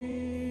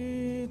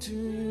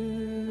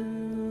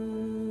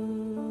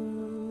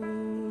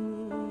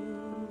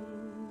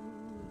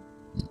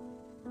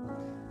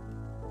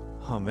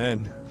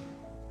Amen.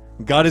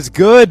 God is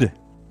good.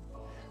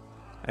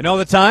 And all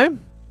the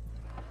time?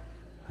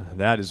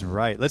 That is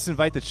right. Let's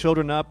invite the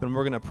children up, and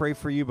we're going to pray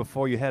for you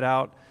before you head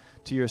out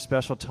to your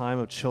special time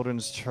of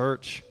Children's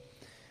Church.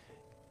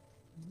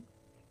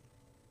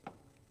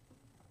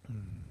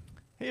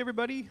 Hey,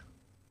 everybody.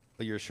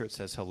 Oh, your shirt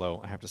says hello.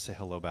 I have to say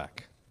hello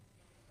back.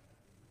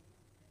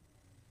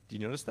 Do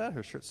you notice that?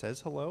 Her shirt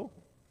says hello.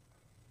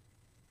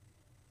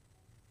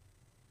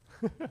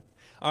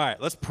 All right,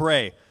 let's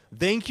pray.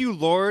 Thank you,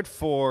 Lord,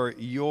 for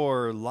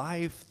your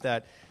life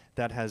that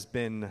has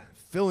been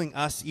filling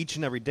us each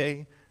and every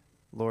day.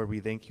 Lord,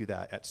 we thank you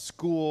that at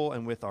school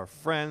and with our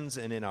friends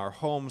and in our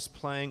homes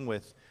playing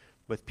with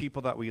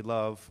people that we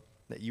love,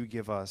 that you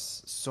give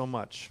us so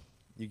much.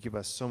 You give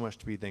us so much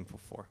to be thankful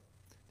for.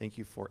 Thank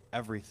you for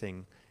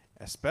everything,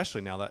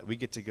 especially now that we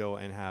get to go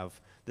and have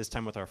this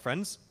time with our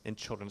friends in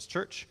Children's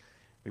Church.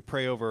 We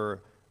pray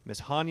over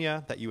Miss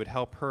Hanya that you would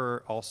help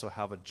her also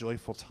have a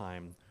joyful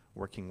time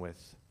working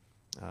with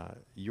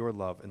your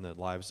love in the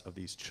lives of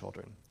these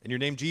children. In your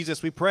name,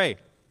 Jesus, we pray.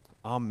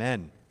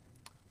 Amen.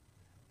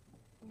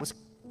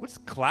 Let's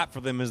clap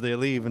for them as they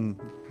leave. And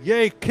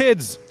yay,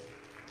 kids.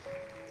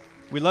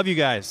 We love you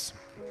guys.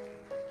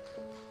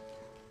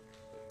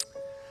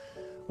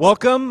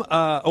 Welcome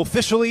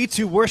officially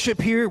to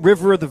worship here,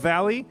 River of the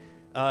Valley.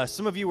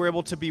 Some of you were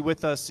able to be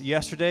with us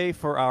yesterday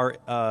for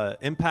our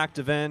impact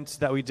event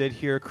that we did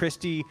here.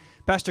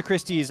 Pastor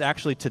Christy is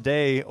actually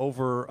today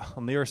over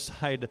on the other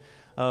side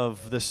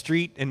of the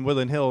street in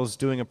Woodland Hills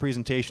doing a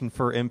presentation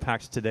for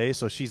Impact today,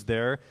 so she's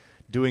there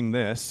doing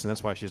this, and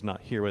that's why she's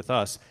not here with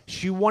us.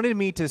 She wanted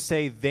me to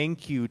say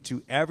thank you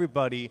to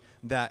everybody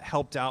that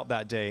helped out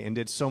that day and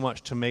did so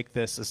much to make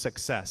this a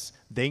success.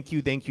 Thank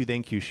you, thank you,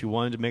 thank you. She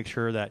wanted to make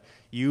sure that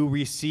you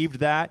received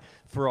that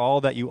for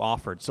all that you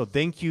offered. So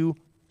thank you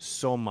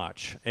so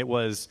much. It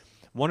was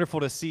wonderful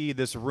to see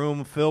this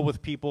room filled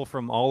with people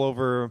from all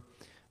over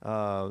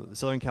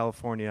Southern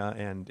California,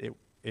 and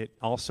it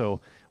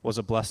also was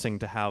a blessing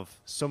to have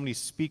so many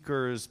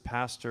speakers,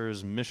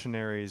 pastors,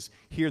 missionaries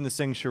here in the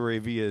sanctuary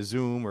via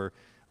Zoom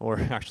or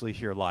actually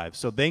here live.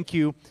 So thank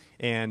you,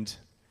 and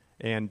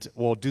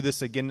we'll do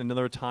this again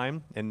another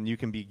time, and you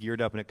can be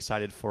geared up and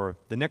excited for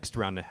the next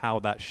round and how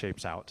that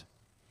shapes out.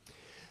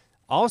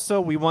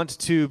 Also, we want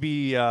to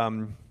be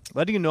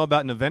letting you know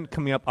about an event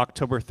coming up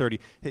October 30.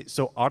 Hey,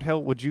 so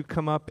Adhel, would you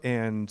come up,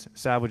 and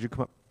Sav, would you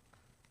come up?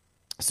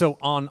 So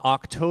on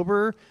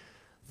October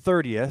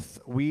 30th,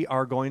 we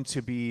are going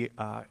to be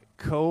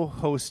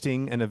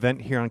co-hosting an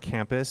event here on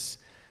campus,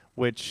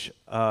 which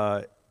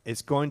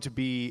is going to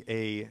be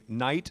a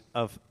night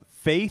of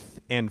faith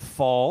and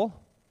fall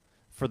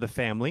for the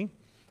family.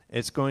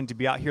 It's going to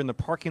be out here in the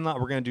parking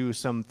lot. We're going to do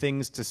some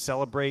things to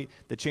celebrate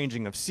the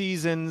changing of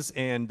seasons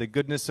and the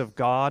goodness of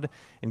God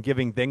and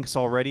giving thanks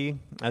already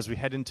as we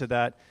head into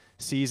that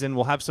season.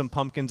 We'll have some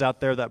pumpkins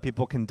out there that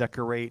people can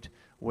decorate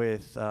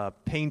with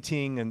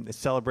painting and the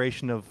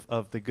celebration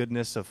of the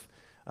goodness of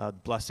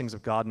blessings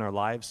of God in our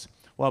lives.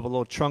 We'll have a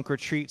little trunk or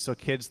treat, so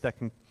kids that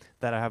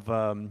have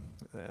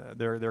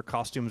their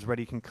costumes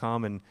ready can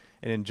come and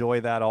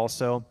enjoy that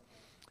also.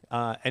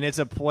 And it's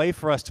a play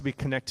for us to be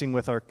connecting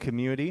with our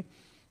community.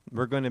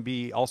 We're going to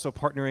be also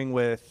partnering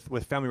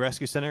with Family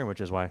Rescue Center,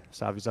 which is why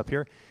Savi's up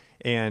here.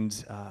 And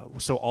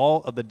so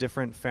all of the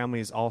different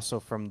families also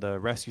from the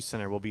Rescue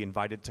Center will be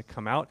invited to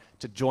come out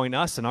to join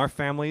us and our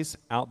families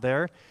out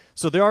there.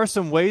 So there are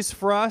some ways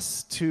for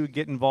us to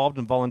get involved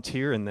and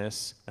volunteer in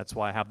this. That's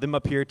why I have them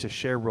up here to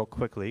share real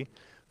quickly.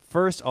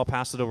 First, I'll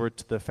pass it over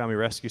to the Family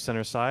Rescue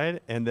Center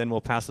side, and then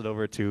we'll pass it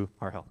over to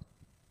Arhel.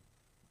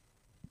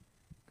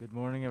 Good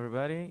morning,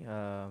 everybody.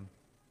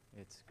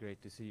 It's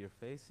great to see your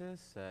faces.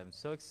 I'm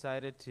so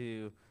excited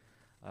to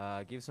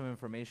give some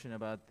information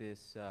about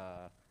this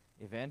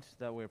event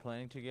that we're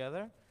planning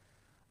together.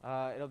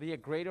 It'll be a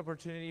great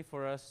opportunity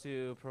for us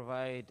to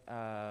provide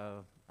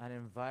an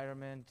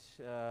environment,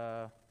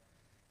 a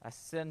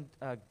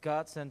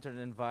God-centered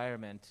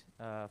environment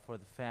for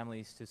the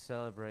families to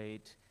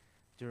celebrate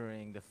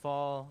during the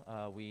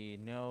fall. We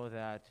know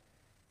that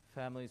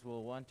families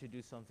will want to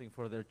do something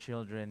for their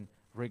children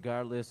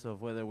regardless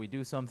of whether we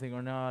do something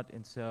or not,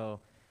 and so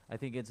I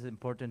think it's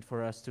important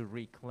for us to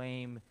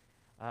reclaim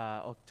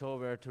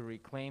October, to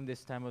reclaim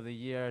this time of the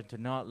year, to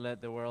not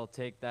let the world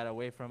take that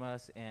away from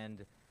us,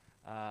 and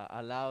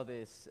allow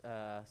this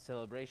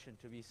celebration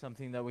to be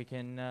something that we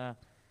can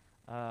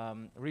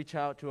reach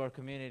out to our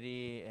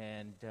community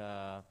and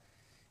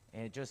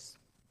just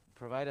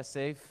provide a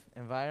safe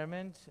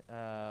environment,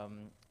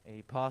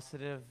 a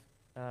positive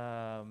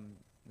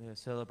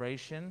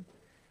celebration,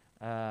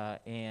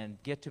 and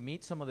get to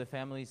meet some of the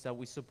families that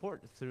we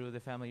support through the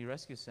Family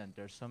Rescue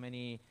Center. So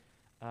many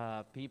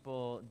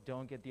people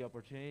don't get the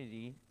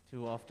opportunity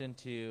too often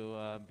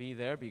to be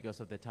there because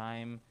of the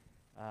time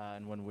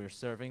and when we're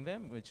serving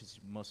them, which is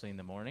mostly in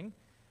the morning.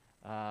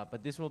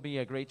 But this will be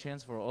a great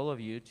chance for all of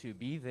you to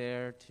be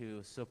there,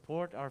 to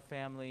support our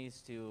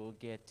families, to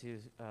get to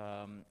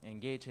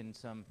engage in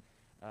some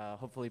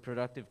hopefully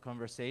productive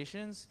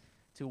conversations,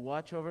 to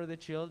watch over the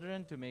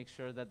children, to make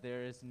sure that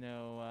there is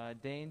no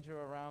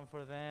danger around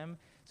for them.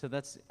 So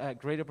that's a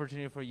great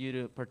opportunity for you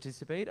to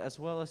participate, as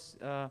well as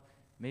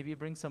maybe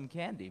bring some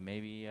candy,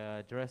 maybe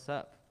dress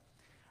up.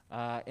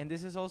 And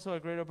this is also a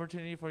great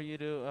opportunity for you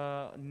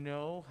to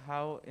know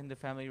how in the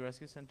Family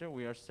Rescue Center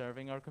we are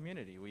serving our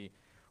community.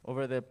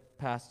 Over the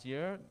past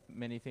year,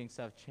 many things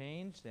have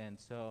changed, and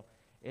so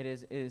it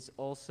is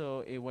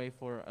also a way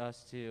for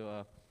us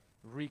to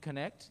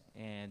reconnect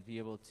and be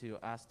able to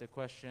ask the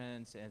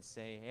questions and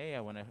say, hey,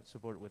 I want to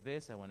support with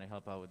this, I want to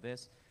help out with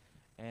this.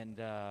 And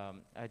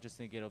I just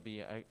think it'll be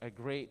a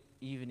great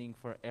evening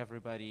for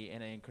everybody,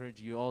 and I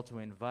encourage you all to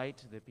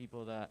invite the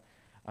people that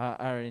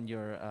are in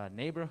your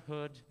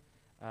neighborhood,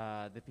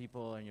 the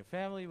people in your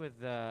family with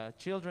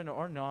children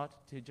or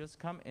not, to just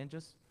come and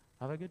just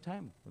have a good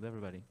time with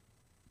everybody.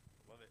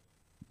 Love it.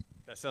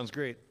 That sounds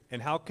great.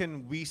 And how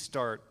can we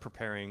start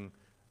preparing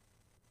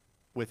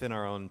within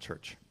our own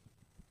church?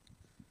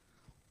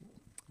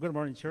 Good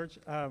morning, church.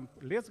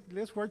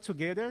 Let's work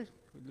together.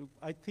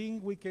 I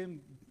think we can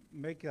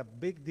make a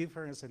big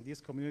difference in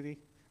this community.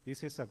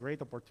 This is a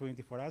great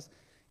opportunity for us.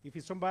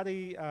 If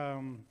somebody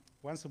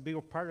wants to be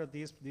a part of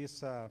this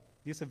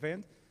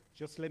event,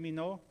 just let me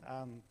know.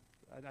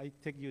 I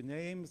take your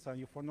names and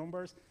your phone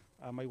numbers.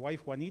 My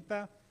wife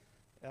Juanita.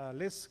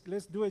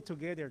 Let's do it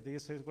together.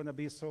 This is going to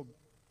be so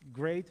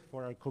great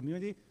for our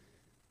community.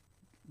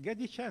 Get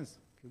the chance.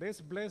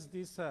 Let's bless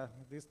this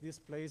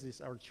place, this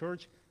our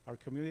church, our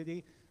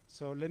community.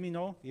 So let me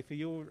know if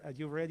you are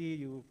you ready.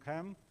 You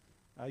come.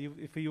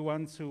 If you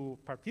want to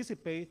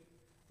participate,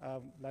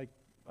 like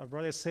our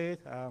brother said,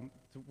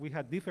 we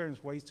have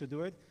different ways to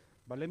do it.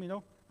 But let me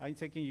know. I'm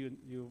taking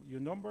your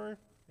number,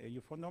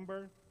 your phone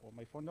number, or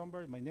my phone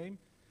number, my name,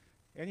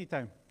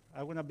 anytime.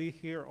 I want to be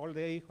here all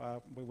day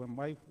with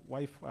my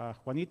wife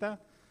Juanita.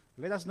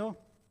 Let us know.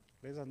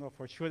 Let us know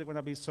for sure. It's going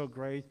to be so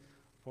great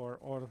for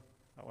all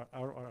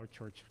our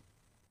church.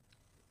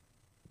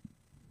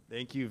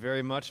 Thank you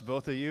very much,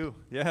 both of you.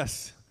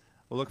 Yes,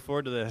 we'll look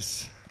forward to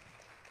this.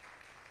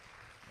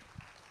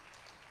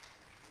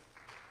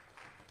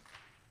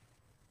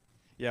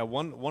 Yeah,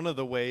 one of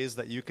the ways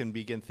that you can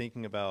begin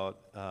thinking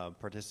about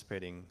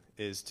participating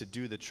is to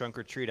do the trunk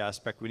or treat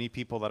aspect. We need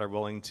people that are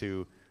willing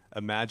to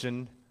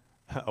imagine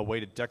a way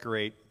to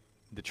decorate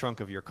the trunk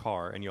of your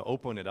car, and you'll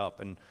open it up,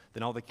 and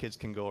then all the kids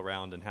can go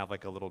around and have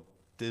like a little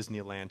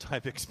Disneyland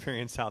type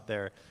experience out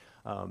there.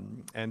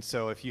 And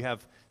so if you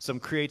have some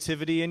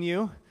creativity in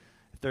you,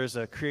 if there's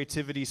a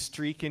creativity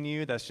streak in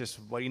you that's just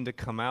waiting to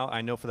come out,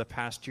 I know for the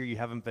past year you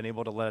haven't been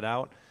able to let it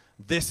out,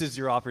 this is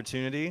your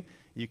opportunity.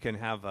 You can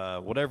have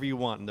whatever you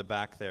want in the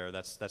back there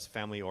that's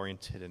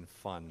family-oriented and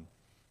fun.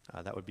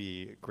 That would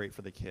be great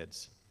for the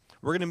kids.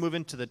 We're going to move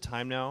into the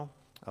time now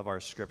of our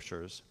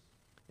scriptures,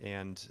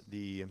 and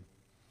the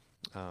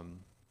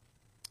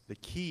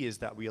key is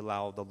that we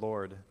allow the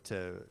Lord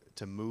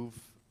to move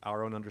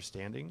our own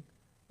understanding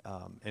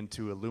and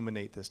to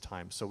illuminate this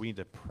time. So we need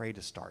to pray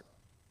to start.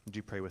 Would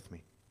you pray with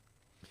me?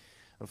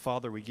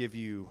 Father, we give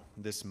you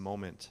this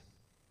moment.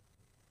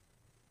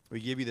 We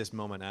give you this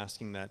moment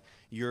asking that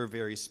your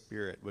very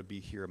Spirit would be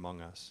here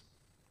among us.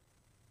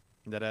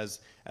 And that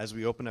as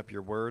we open up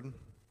your word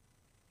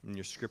and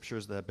your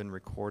scriptures that have been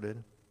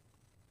recorded,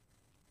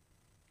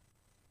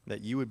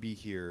 that you would be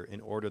here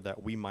in order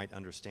that we might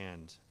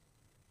understand.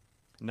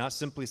 Not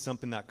simply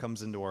something that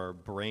comes into our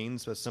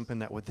brains, but something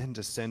that would then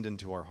descend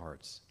into our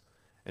hearts,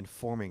 and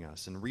forming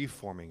us and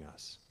reforming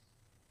us,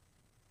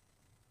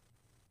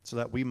 so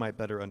that we might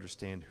better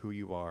understand who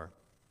you are,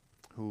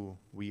 who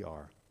we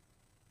are,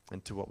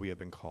 and to what we have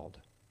been called.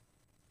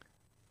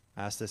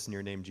 I ask this in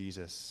your name,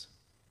 Jesus.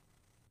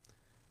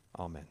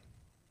 Amen.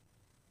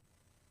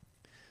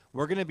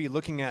 We're going to be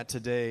looking at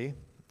today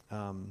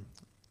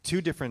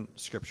two different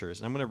scriptures,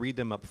 and I'm going to read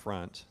them up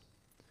front,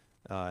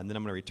 and then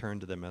I'm going to return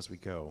to them as we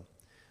go.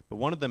 But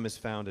one of them is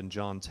found in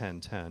John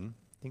 10:10. I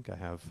think I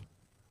have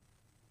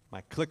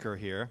my clicker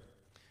here.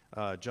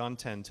 John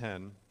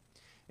 10:10,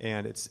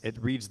 and it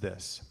reads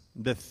this: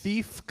 "The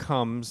thief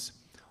comes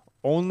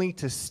only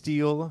to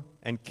steal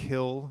and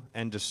kill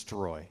and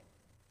destroy.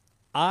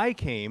 I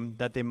came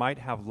that they might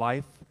have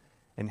life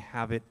and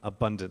have it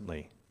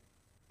abundantly."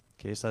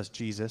 Okay, so that's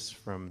Jesus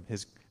from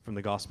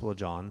the Gospel of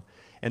John.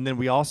 And then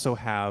we also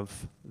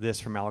have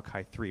this from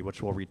Malachi 3,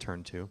 which we'll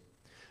return to.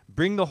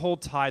 "Bring the whole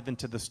tithe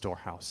into the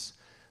storehouse,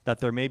 that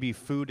there may be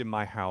food in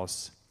my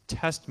house.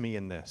 Test me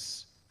in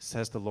this,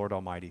 says the Lord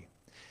Almighty,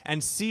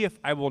 and see if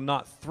I will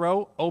not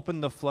throw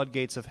open the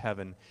floodgates of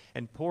heaven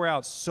and pour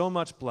out so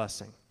much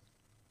blessing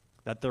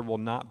that there will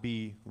not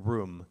be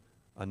room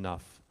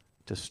enough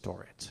to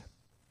store it."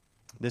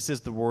 This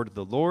is the word of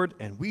the Lord,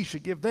 and we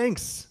should give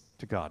thanks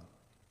to God.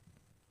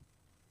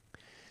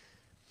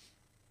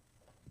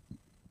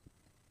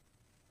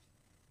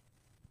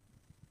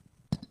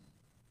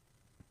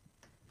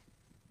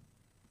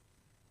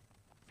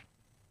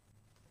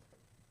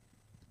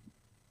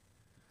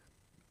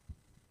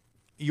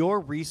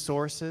 Your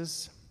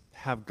resources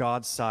have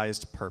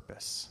God-sized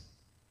purpose.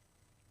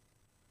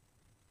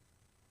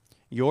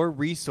 Your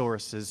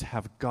resources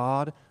have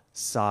God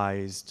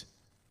God-sized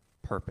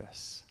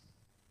purpose.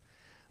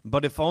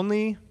 But if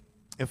only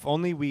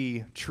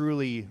we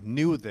truly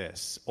knew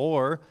this,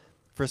 or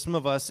for some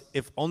of us,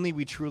 if only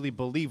we truly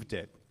believed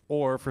it,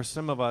 or for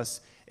some of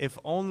us, if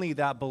only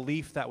that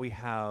belief that we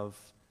have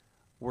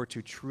were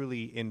to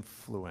truly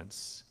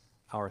influence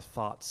our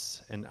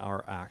thoughts and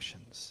our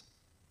actions.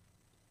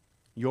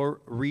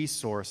 Your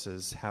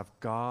resources have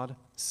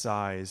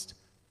God-sized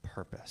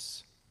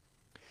purpose.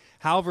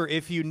 However,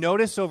 if you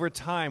notice over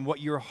time, what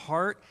your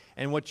heart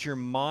and what your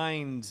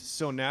mind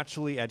so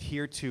naturally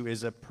adhere to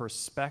is a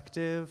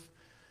perspective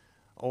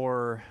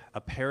or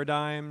a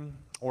paradigm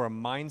or a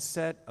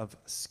mindset of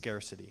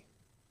scarcity.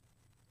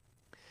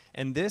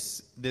 And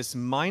this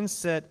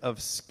mindset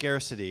of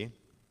scarcity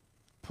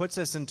puts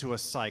us into a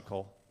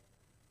cycle,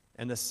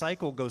 and the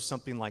cycle goes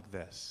something like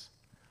this.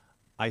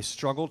 I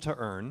struggle to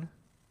earn,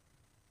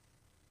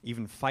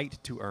 even fight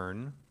to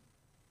earn,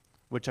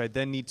 which I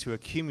then need to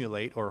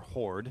accumulate or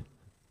hoard,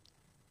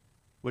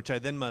 which I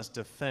then must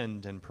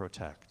defend and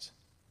protect.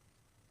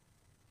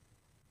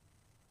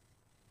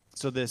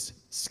 So this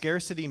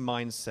scarcity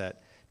mindset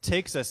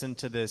takes us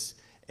into this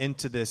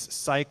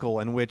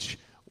cycle in which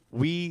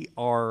we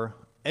are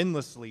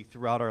endlessly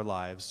throughout our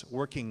lives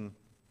working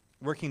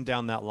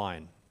down that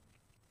line,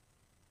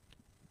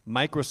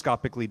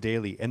 microscopically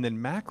daily, and then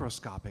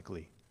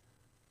macroscopically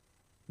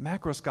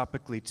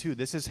too.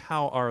 This is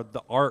how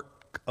the arc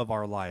of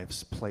our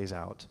lives plays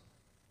out.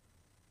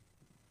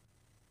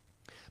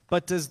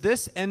 But does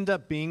this end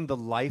up being the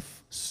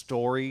life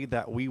story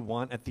that we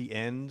want at the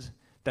end?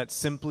 That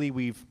simply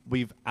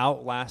we've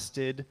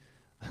outlasted,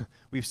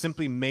 we've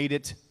simply made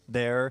it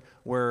there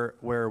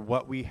where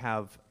what we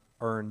have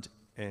earned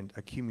and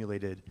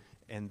accumulated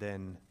and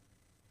then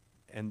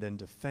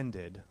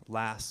defended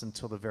lasts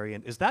until the very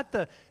end. Is that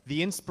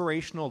the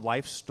inspirational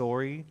life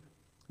story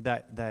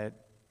that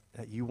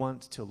you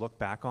want to look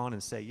back on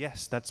and say,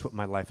 yes, that's what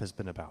my life has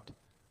been about?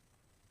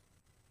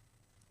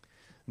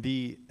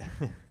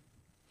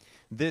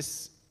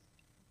 This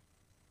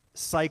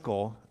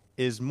cycle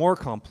is more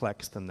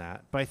complex than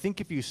that, but I think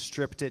if you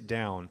stripped it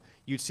down,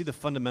 you'd see the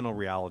fundamental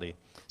reality.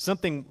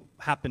 Something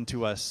happened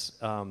to us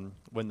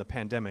when the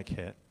pandemic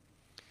hit.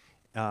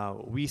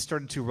 We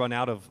started to run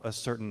out of a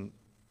certain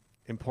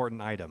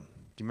important item.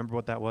 Do you remember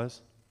what that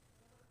was?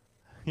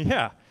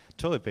 Yeah,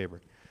 toilet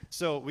paper.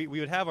 So we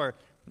would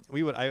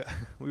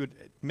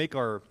make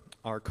our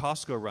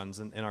Costco runs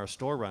and our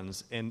store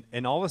runs,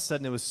 and all of a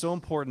sudden it was so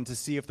important to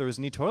see if there was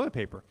any toilet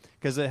paper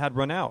because it had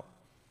run out.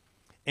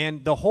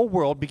 And the whole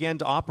world began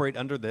to operate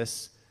under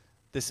this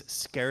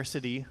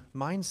scarcity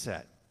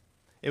mindset.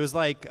 It was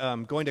like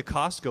going to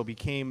Costco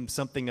became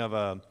something of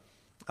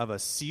a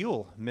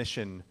SEAL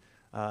mission,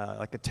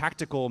 like a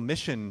tactical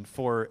mission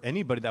for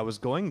anybody that was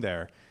going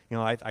there. You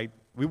know,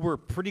 we were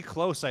pretty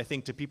close, I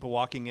think, to people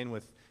walking in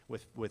with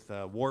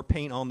war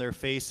paint on their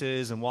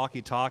faces and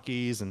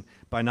walkie-talkies and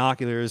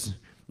binoculars,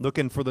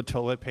 looking for the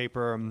toilet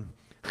paper.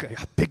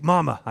 Big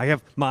Mama, I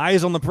have my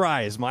eyes on the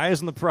prize. My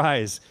eyes on the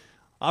prize.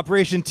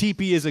 Operation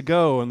Teepee is a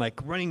go, and like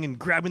running and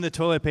grabbing the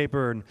toilet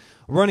paper and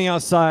running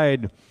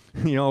outside,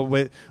 you know,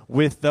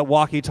 with the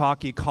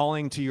walkie-talkie,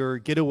 calling to your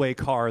getaway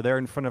car there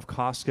in front of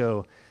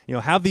Costco. You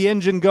know, have the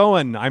engine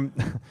going. I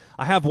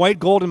have white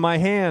gold in my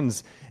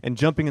hands, and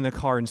jumping in the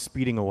car and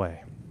speeding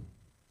away.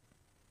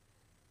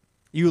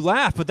 You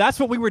laugh, but that's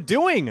what we were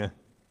doing.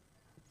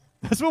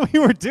 That's what we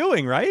were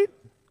doing, right?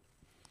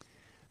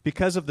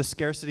 Because of the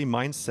scarcity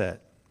mindset.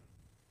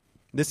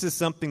 This is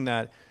something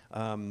that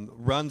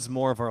runs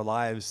more of our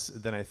lives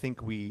than I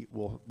think we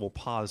will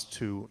pause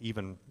to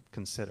even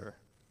consider.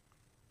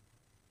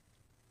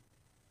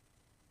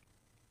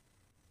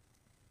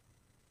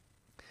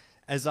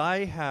 As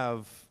I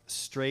have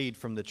strayed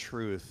from the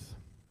truth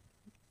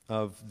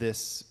of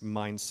this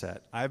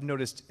mindset, I've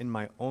noticed in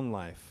my own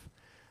life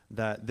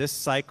that this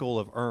cycle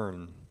of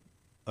earn,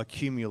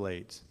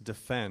 accumulate,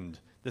 defend,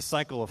 this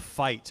cycle of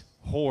fight,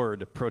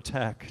 hoard,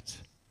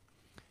 protect,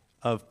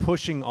 of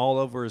pushing all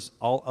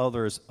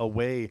others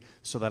away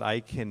so that I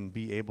can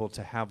be able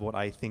to have what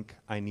I think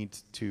I need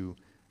to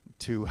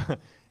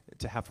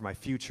have for my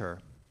future.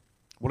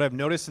 What I've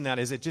noticed in that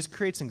is it just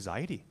creates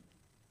anxiety.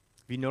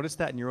 Have you noticed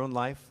that in your own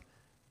life?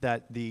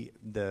 That the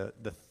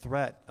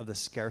threat of the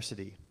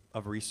scarcity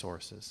of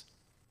resources.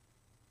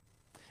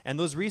 And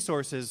those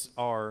resources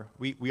are,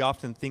 we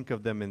often think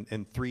of them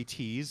in 3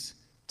 T's: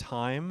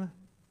 time,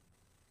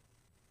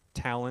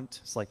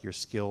 talent, it's like your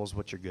skills,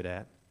 what you're good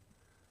at,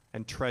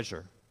 and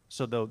treasure.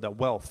 So the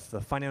wealth,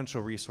 the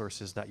financial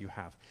resources that you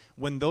have.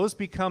 When those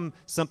become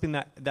something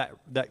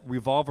that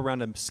revolve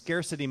around a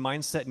scarcity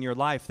mindset in your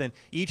life, then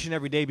each and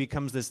every day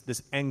becomes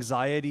this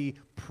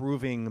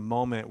anxiety-proving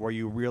moment where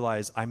you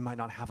realize, I might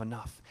not have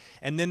enough.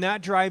 And then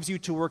that drives you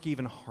to work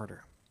even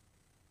harder.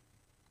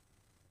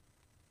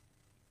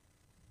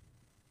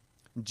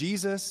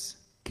 Jesus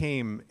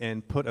came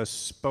and put a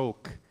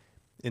spoke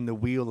in the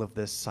wheel of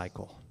this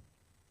cycle.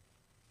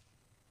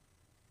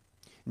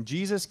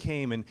 Jesus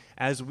came, and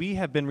as we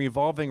have been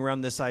revolving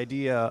around this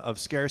idea of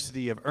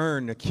scarcity, of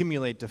earn,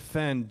 accumulate,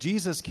 defend,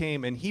 Jesus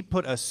came and he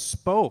put a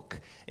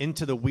spoke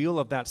into the wheel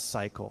of that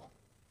cycle.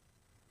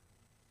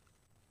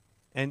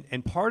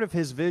 And part of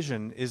his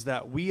vision is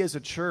that we as a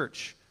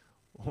church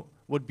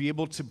would be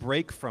able to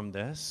break from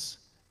this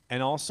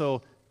and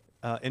also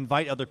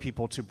invite other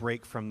people to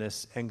break from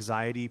this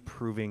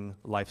anxiety-proving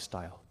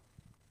lifestyle.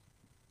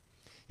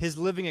 His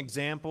living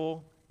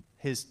example,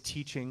 his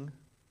teaching,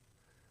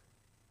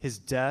 his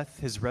death,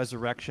 his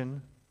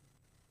resurrection,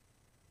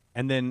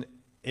 and then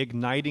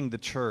igniting the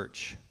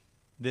church,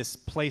 this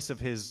place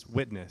of his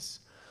witness,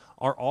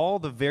 are all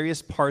the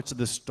various parts of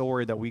the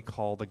story that we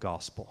call the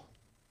gospel.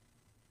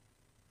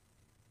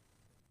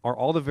 Are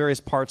all the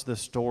various parts of the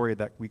story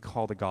that we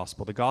call the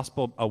gospel. The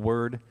gospel, a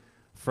word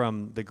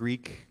from the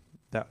Greek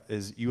that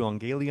is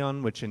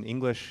euangelion, which in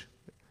English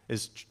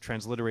is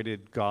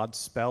transliterated God's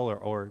spell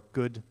or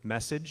good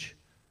message.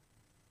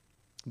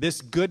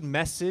 This good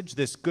message,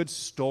 this good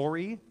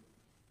story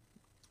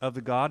of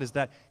the God is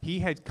that he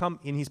had come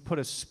and he's put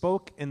a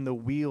spoke in the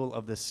wheel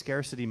of the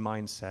scarcity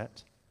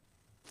mindset.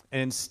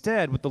 And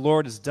instead, what the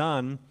Lord has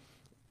done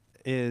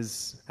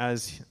is,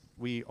 as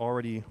we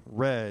already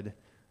read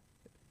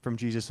from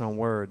Jesus' own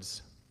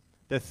words,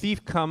 the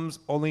thief comes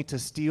only to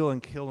steal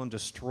and kill and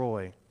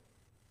destroy.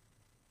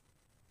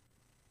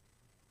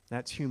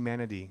 That's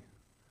humanity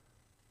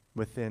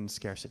within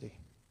scarcity.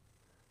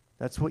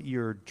 That's what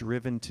you're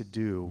driven to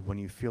do when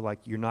you feel like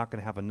you're not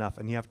going to have enough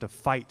and you have to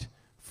fight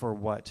for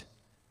what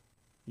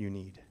you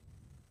need.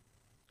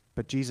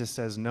 But Jesus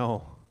says,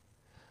 no,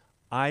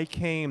 I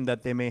came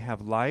that they may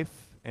have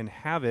life and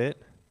have it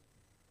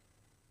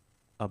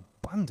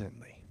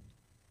abundantly.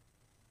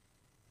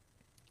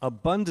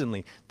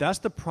 Abundantly. That's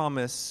the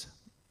promise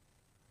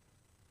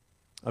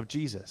of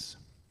Jesus.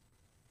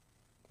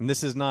 And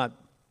this is not,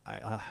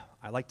 I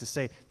like to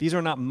say, these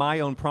are not my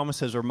own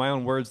promises or my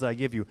own words that I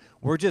give you.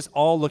 We're just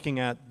all looking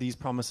at these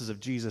promises of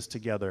Jesus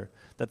together,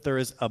 that there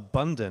is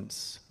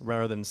abundance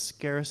rather than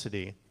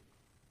scarcity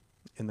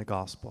in the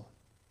gospel.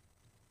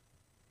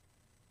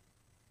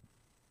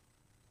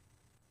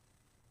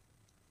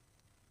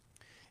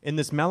 In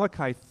this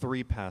Malachi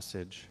 3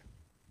 passage,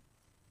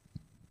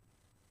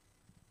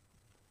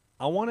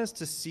 I want us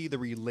to see the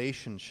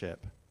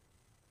relationship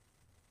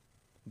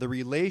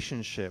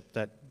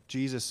that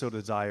Jesus so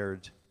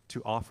desired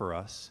to offer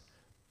us,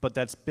 but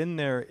that's been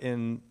there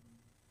in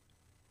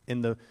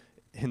the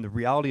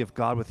reality of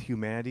God with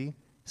humanity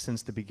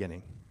since the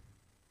beginning.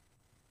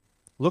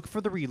 Look for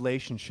the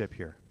relationship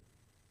here.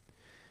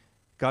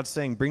 God's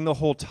saying, bring the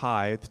whole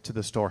tithe to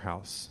the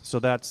storehouse. So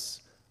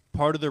that's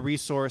part of the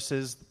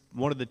resources,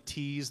 one of the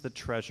T's, the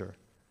treasure.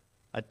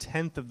 A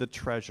tenth of the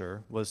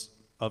treasure was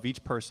of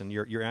each person,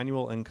 your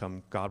annual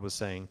income, God was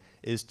saying,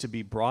 is to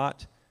be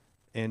brought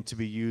and to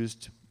be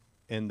used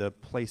in the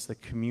place, the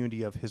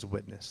community of his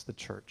witness, the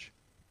church.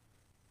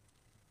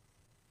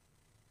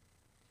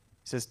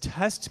 He says,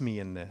 test me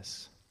in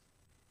this.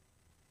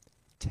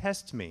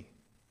 Test me.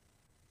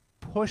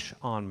 Push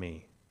on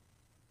me.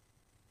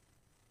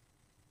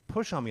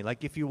 Push on me.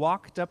 Like if you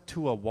walked up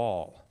to a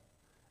wall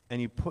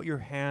and you put your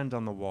hand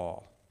on the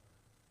wall,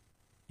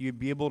 you'd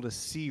be able to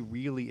see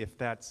really if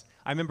that's...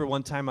 I remember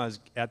one time I was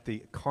at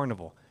the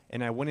carnival,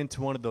 and I went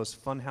into one of those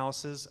fun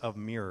houses of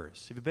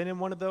mirrors. Have you been in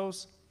one of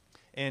those?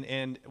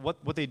 And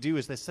what they do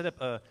is they set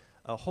up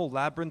a whole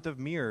labyrinth of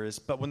mirrors,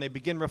 but when they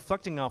begin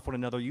reflecting off one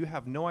another, you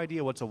have no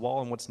idea what's a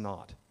wall and what's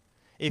not.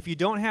 If you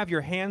don't have your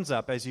hands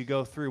up as you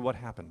go through, what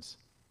happens?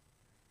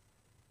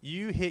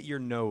 You hit your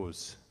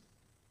nose.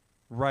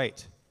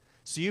 Right.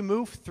 So you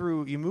move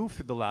through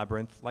the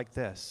labyrinth like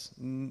this.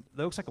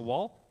 That looks like a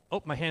wall.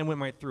 Oh, my hand went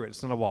right through it.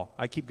 It's not a wall.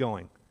 I keep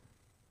going.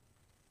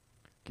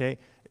 Okay?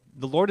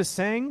 The Lord is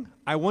saying,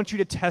 I want you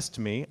to test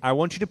me. I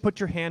want you to put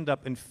your hand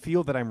up and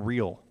feel that I'm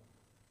real.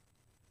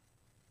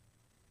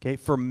 Okay?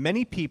 For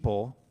many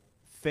people,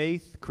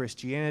 faith,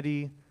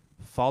 Christianity,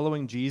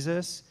 following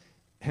Jesus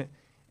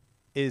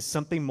is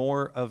something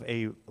more of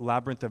a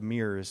labyrinth of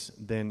mirrors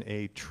than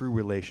a true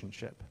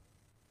relationship.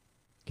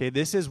 Okay,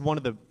 this is one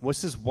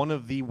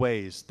of the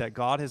ways that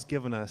God has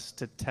given us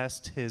to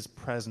test his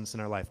presence in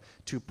our life,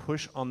 to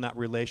push on that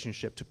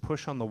relationship, to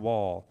push on the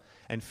wall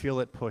and feel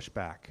it push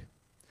back.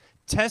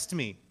 Test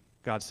me,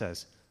 God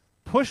says.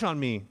 Push on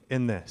me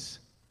in this.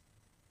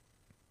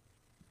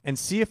 And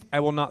see if I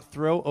will not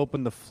throw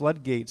open the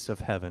floodgates of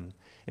heaven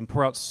and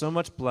pour out so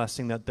much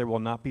blessing that there will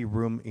not be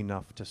room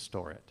enough to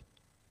store it.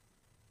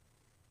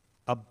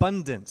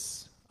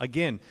 Abundance.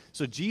 Again,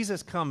 so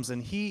Jesus comes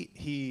and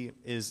he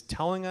is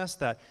telling us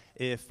that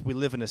if we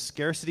live in a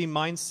scarcity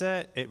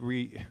mindset,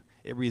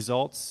 it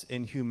results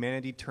in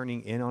humanity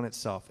turning in on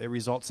itself. It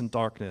results in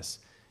darkness,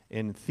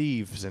 in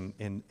thieves,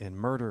 in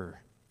murder,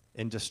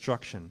 in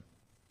destruction.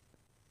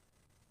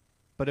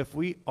 But if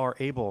we are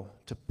able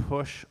to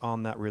push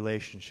on that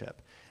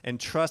relationship and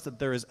trust that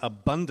there is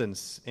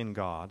abundance in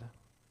God,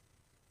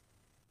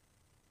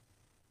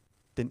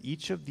 then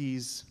each of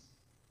these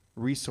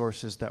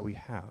resources that we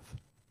have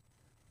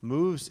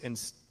moves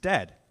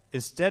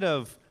instead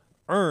of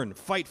earn,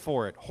 fight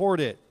for it, hoard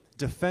it,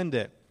 defend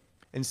it.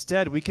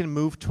 Instead, we can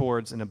move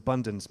towards an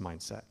abundance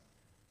mindset.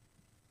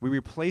 We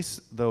replace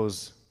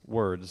those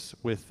words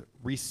with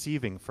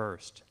receiving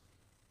first.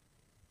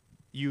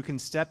 You can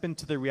step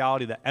into the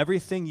reality that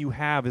everything you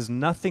have is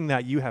nothing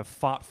that you have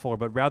fought for,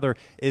 but rather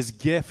is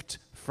gift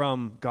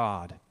from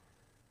God.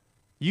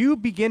 You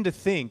begin to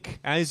think,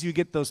 as you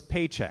get those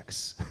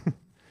paychecks,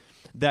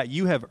 that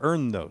you have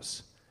earned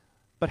those.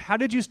 But how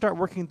did you start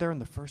working there in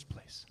the first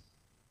place?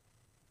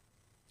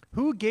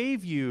 Who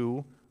gave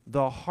you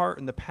the heart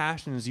and the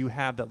passions you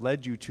have that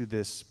led you to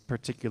this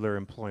particular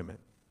employment?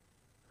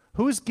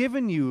 Who's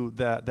given you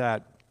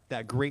that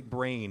great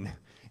brain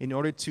in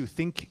order to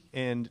think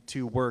and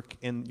to work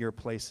in your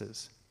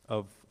places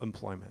of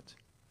employment?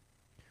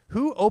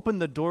 Who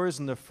opened the doors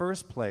in the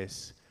first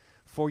place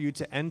for you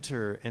to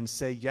enter and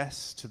say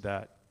yes to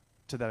that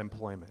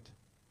employment?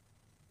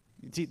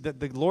 See,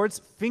 the Lord's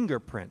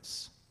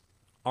fingerprints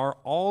are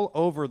all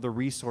over the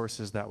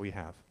resources that we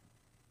have.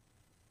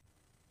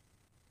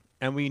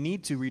 And we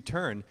need to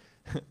return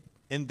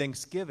in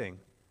thanksgiving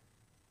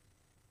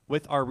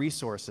with our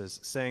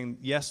resources, saying,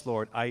 yes,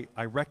 Lord, I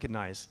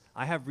recognize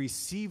I have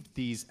received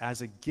these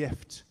as a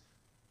gift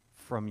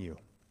from you.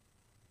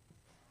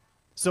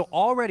 So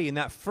already in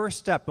that first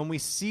step, when we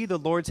see the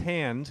Lord's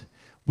hand,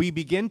 we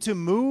begin to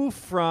move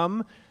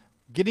from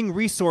getting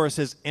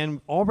resources, and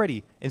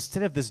already,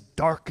 instead of this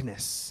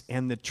darkness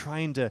and the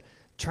trying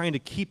to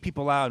keep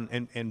people out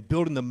and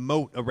building the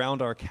moat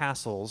around our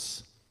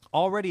castles,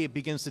 already it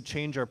begins to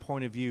change our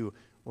point of view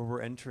where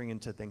we're entering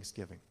into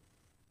Thanksgiving.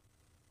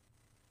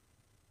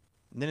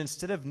 And then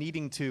instead of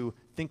needing to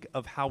think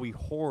of how we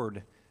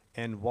hoard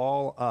and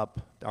wall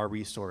up our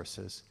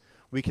resources,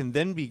 we can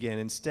then begin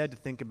instead to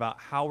think about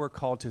how we're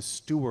called to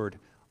steward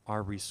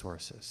our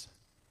resources.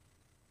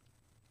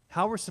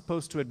 How we're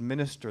supposed to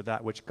administer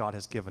that which God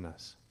has given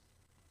us.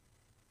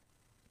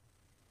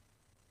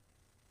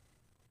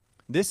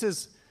 This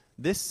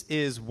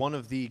is one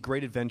of the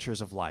great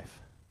adventures of life,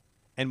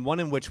 and one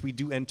in which we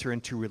do enter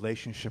into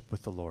relationship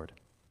with the Lord.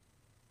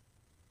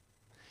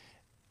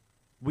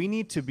 We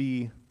need to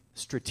be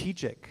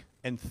strategic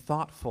and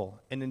thoughtful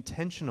and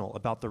intentional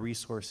about the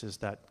resources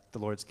that the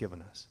Lord's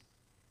given us.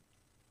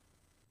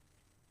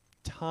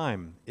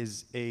 Time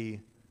is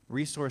a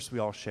resource we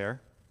all share,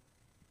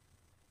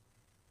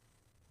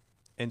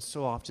 and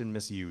so often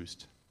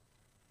misused.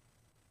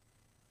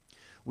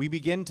 We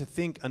begin to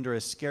think under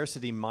a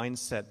scarcity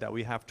mindset that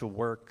we have to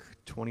work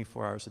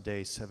 24 hours a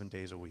day, 7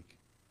 days a week.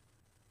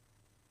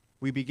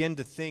 We begin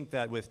to think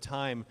that with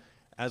time,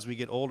 as we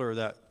get older,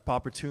 that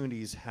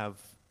opportunities have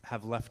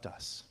left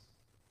us.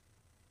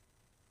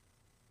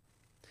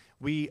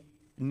 We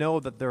know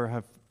that there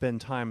have been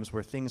times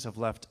where things have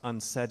left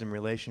unsaid in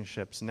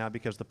relationships, now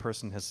because the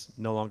person is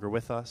no longer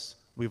with us,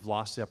 we've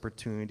lost the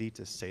opportunity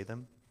to say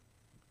them.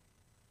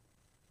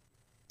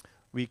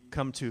 We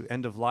come to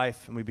end of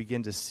life and we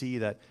begin to see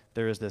that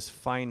there is this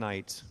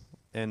finite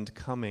end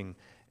coming,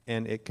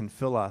 and it can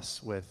fill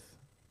us with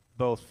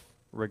both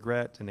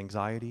regret and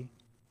anxiety.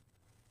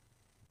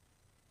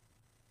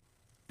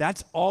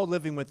 That's all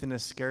living within a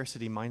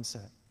scarcity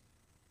mindset.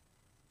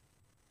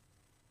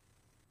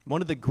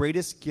 One of the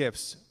greatest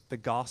gifts the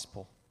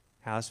gospel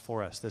has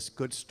for us, this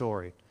good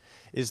story,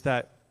 is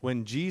that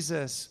when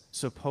Jesus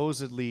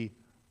supposedly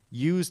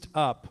used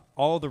up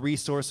all the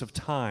resource of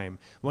time,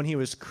 when he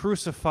was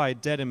crucified,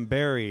 dead, and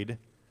buried,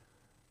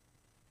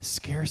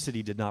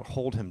 scarcity did not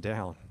hold him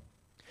down.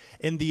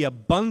 In the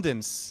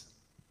abundance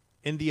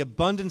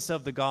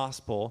of the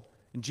gospel,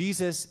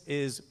 Jesus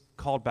is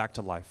called back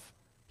to life.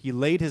 He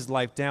laid his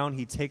life down,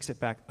 he takes it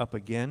back up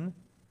again,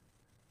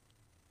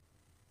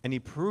 and he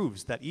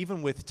proves that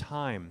even with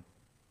time,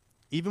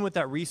 even with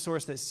that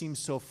resource that seems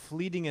so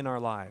fleeting in our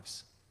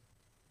lives,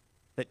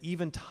 that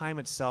even time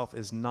itself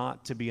is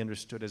not to be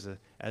understood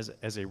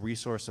as a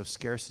resource of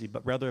scarcity,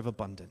 but rather of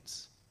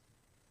abundance.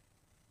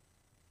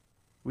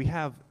 We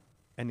have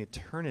an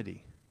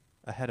eternity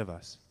ahead of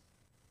us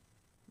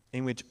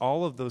in which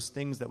all of those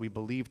things that we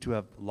believe to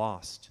have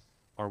lost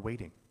are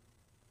waiting.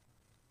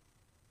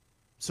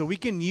 So we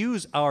can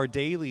use our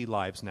daily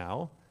lives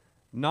now,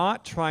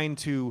 not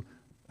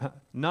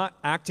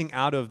acting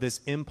out of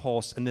this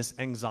impulse and this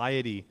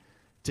anxiety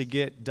to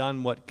get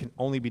done what can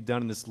only be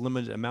done in this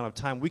limited amount of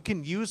time. We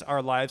can use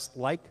our lives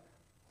like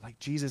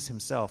Jesus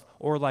himself,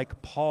 or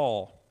like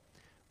Paul.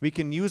 We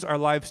can use our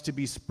lives to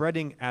be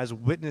spreading as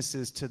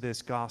witnesses to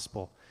this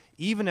gospel,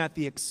 even at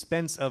the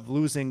expense of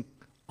losing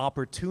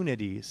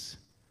opportunities,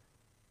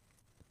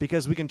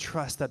 because we can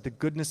trust that the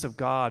goodness of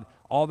God,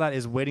 all that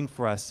is waiting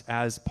for us,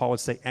 as Paul would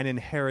say, an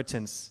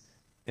inheritance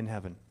in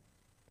heaven.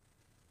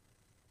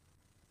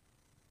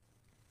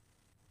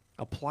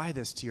 Apply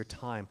this to your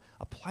time.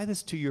 Apply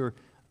this to your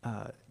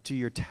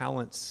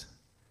talents,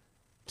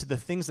 to the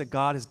things that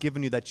God has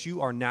given you that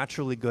you are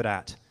naturally good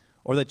at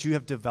or that you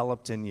have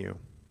developed in you.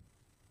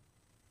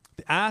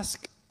 The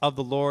ask of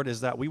the Lord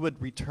is that we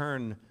would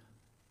return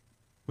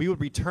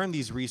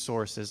these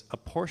resources, a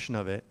portion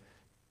of it,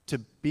 to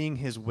being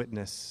his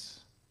witness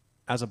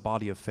as a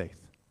body of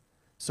faith.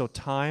 So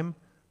time,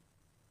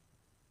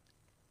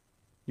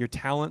 your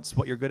talents,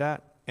 what you're good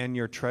at, and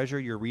your treasure,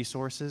 your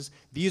resources.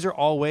 These are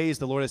all ways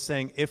the Lord is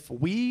saying, if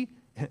we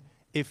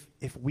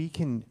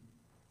can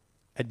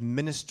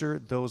administer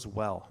those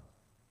well,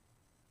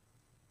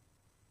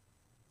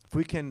 if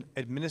we can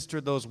administer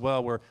those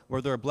well,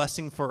 where they're a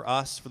blessing for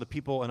us, for the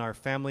people in our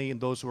family,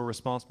 and those who we're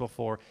responsible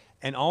for,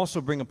 and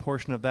also bring a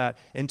portion of that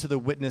into the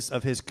witness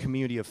of his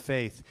community of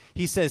faith.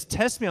 He says,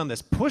 test me on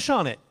this, push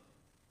on it,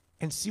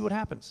 and see what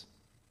happens.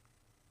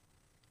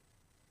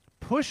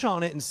 Push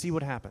on it and see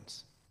what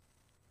happens.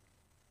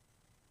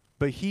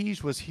 But he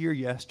was here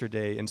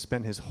yesterday and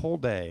spent his whole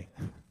day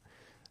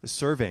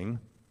serving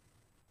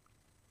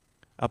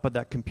up at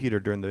that computer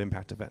during the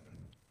Impact event.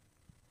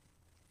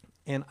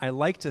 And I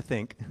like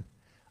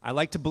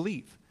to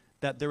believe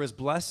that there is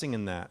blessing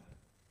in that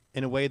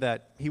in a way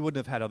that he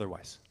wouldn't have had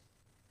otherwise.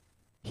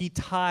 He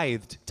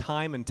tithed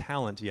time and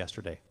talent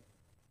yesterday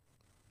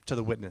to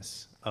the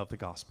witness of the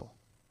gospel.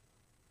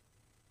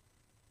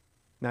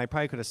 Now, he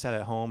probably could have sat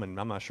at home, and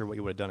I'm not sure what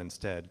you would have done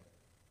instead.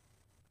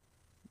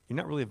 You're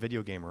not really a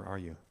video gamer, are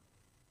you?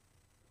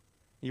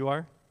 You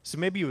are? So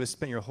maybe you would have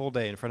spent your whole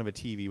day in front of a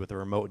TV with a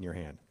remote in your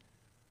hand.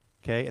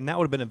 Okay? And that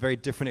would have been a very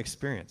different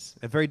experience,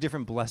 a very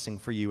different blessing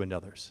for you and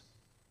others.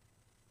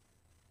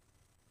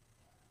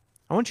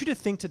 I want you to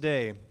think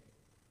today,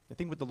 I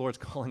think what the Lord's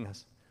calling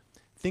us,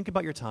 think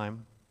about your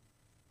time.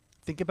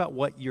 Think about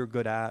what you're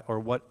good at or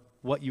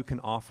what you can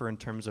offer in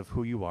terms of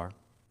who you are.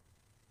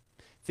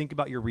 Think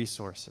about your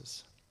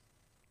resources.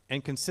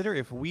 And consider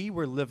if we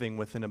were living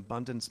with an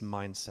abundance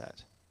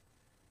mindset,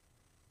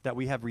 that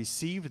we have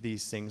received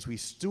these things, we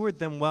steward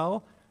them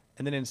well,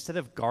 and then instead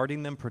of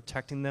guarding them,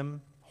 protecting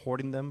them,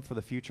 hoarding them for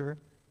the future,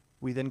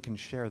 we then can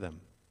share them.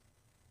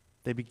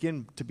 They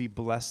begin to be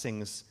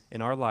blessings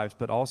in our lives,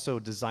 but also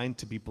designed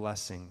to be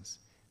blessings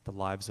in the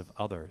lives of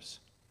others.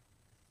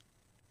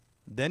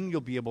 Then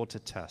you'll be able to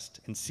test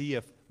and see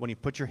if, when you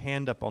put your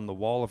hand up on the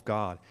wall of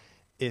God,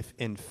 if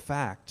in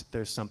fact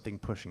there's something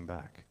pushing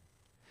back.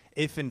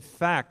 If in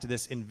fact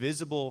this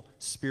invisible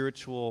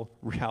spiritual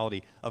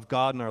reality of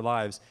God in our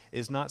lives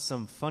is not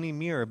some funny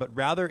mirror, but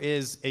rather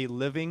is a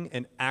living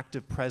and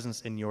active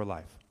presence in your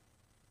life.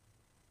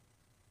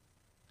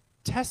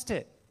 Test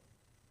it.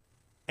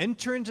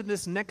 Enter into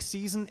this next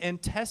season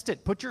and test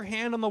it. Put your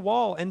hand on the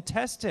wall and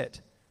test it.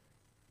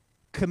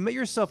 Commit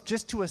yourself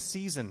just to a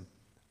season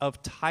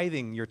of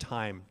tithing your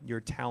time,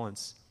 your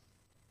talents,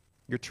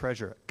 your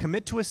treasure.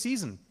 Commit to a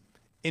season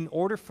in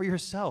order for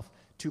yourself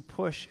to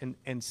push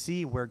and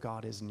see where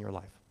God is in your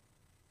life.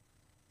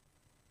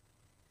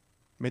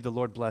 May the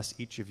Lord bless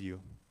each of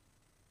you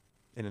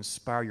and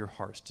inspire your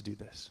hearts to do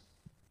this.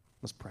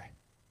 Let's pray.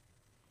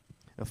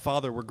 Now,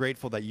 Father, we're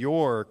grateful that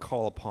your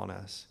call upon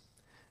us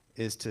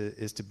is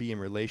to be in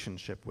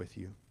relationship with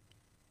you,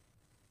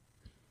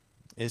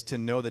 is to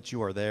know that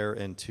you are there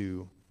and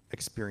to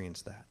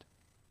experience that.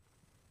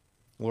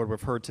 Lord, we've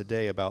heard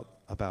today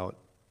about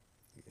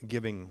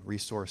giving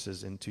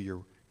resources into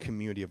your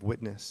community of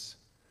witness,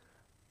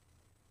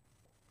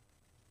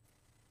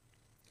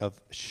 of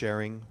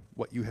sharing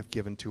what you have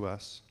given to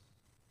us.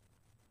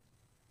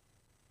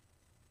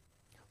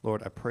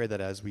 Lord, I pray that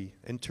as we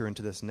enter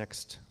into this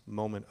next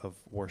moment of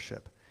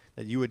worship,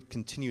 that you would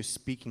continue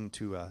speaking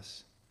to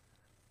us,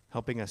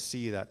 helping us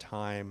see that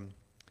time,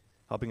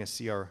 helping us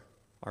see our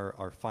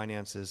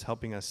finances,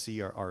 helping us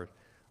see our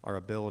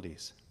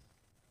abilities,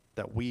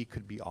 that we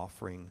could be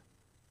offering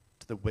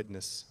to the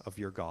witness of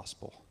your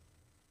gospel.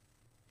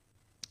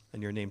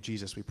 In your name,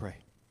 Jesus, we pray.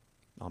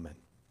 Amen.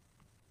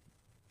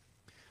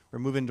 We're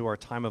moving to our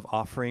time of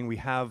offering. We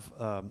have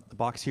the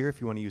box here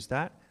if you want to use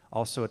that.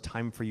 Also a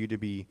time for you to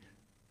be,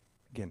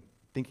 again,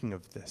 thinking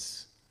of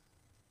this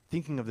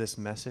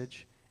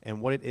message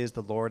and what it is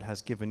the Lord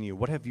has given you.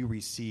 What have you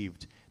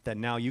received that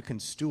now you can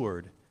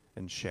steward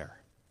and share?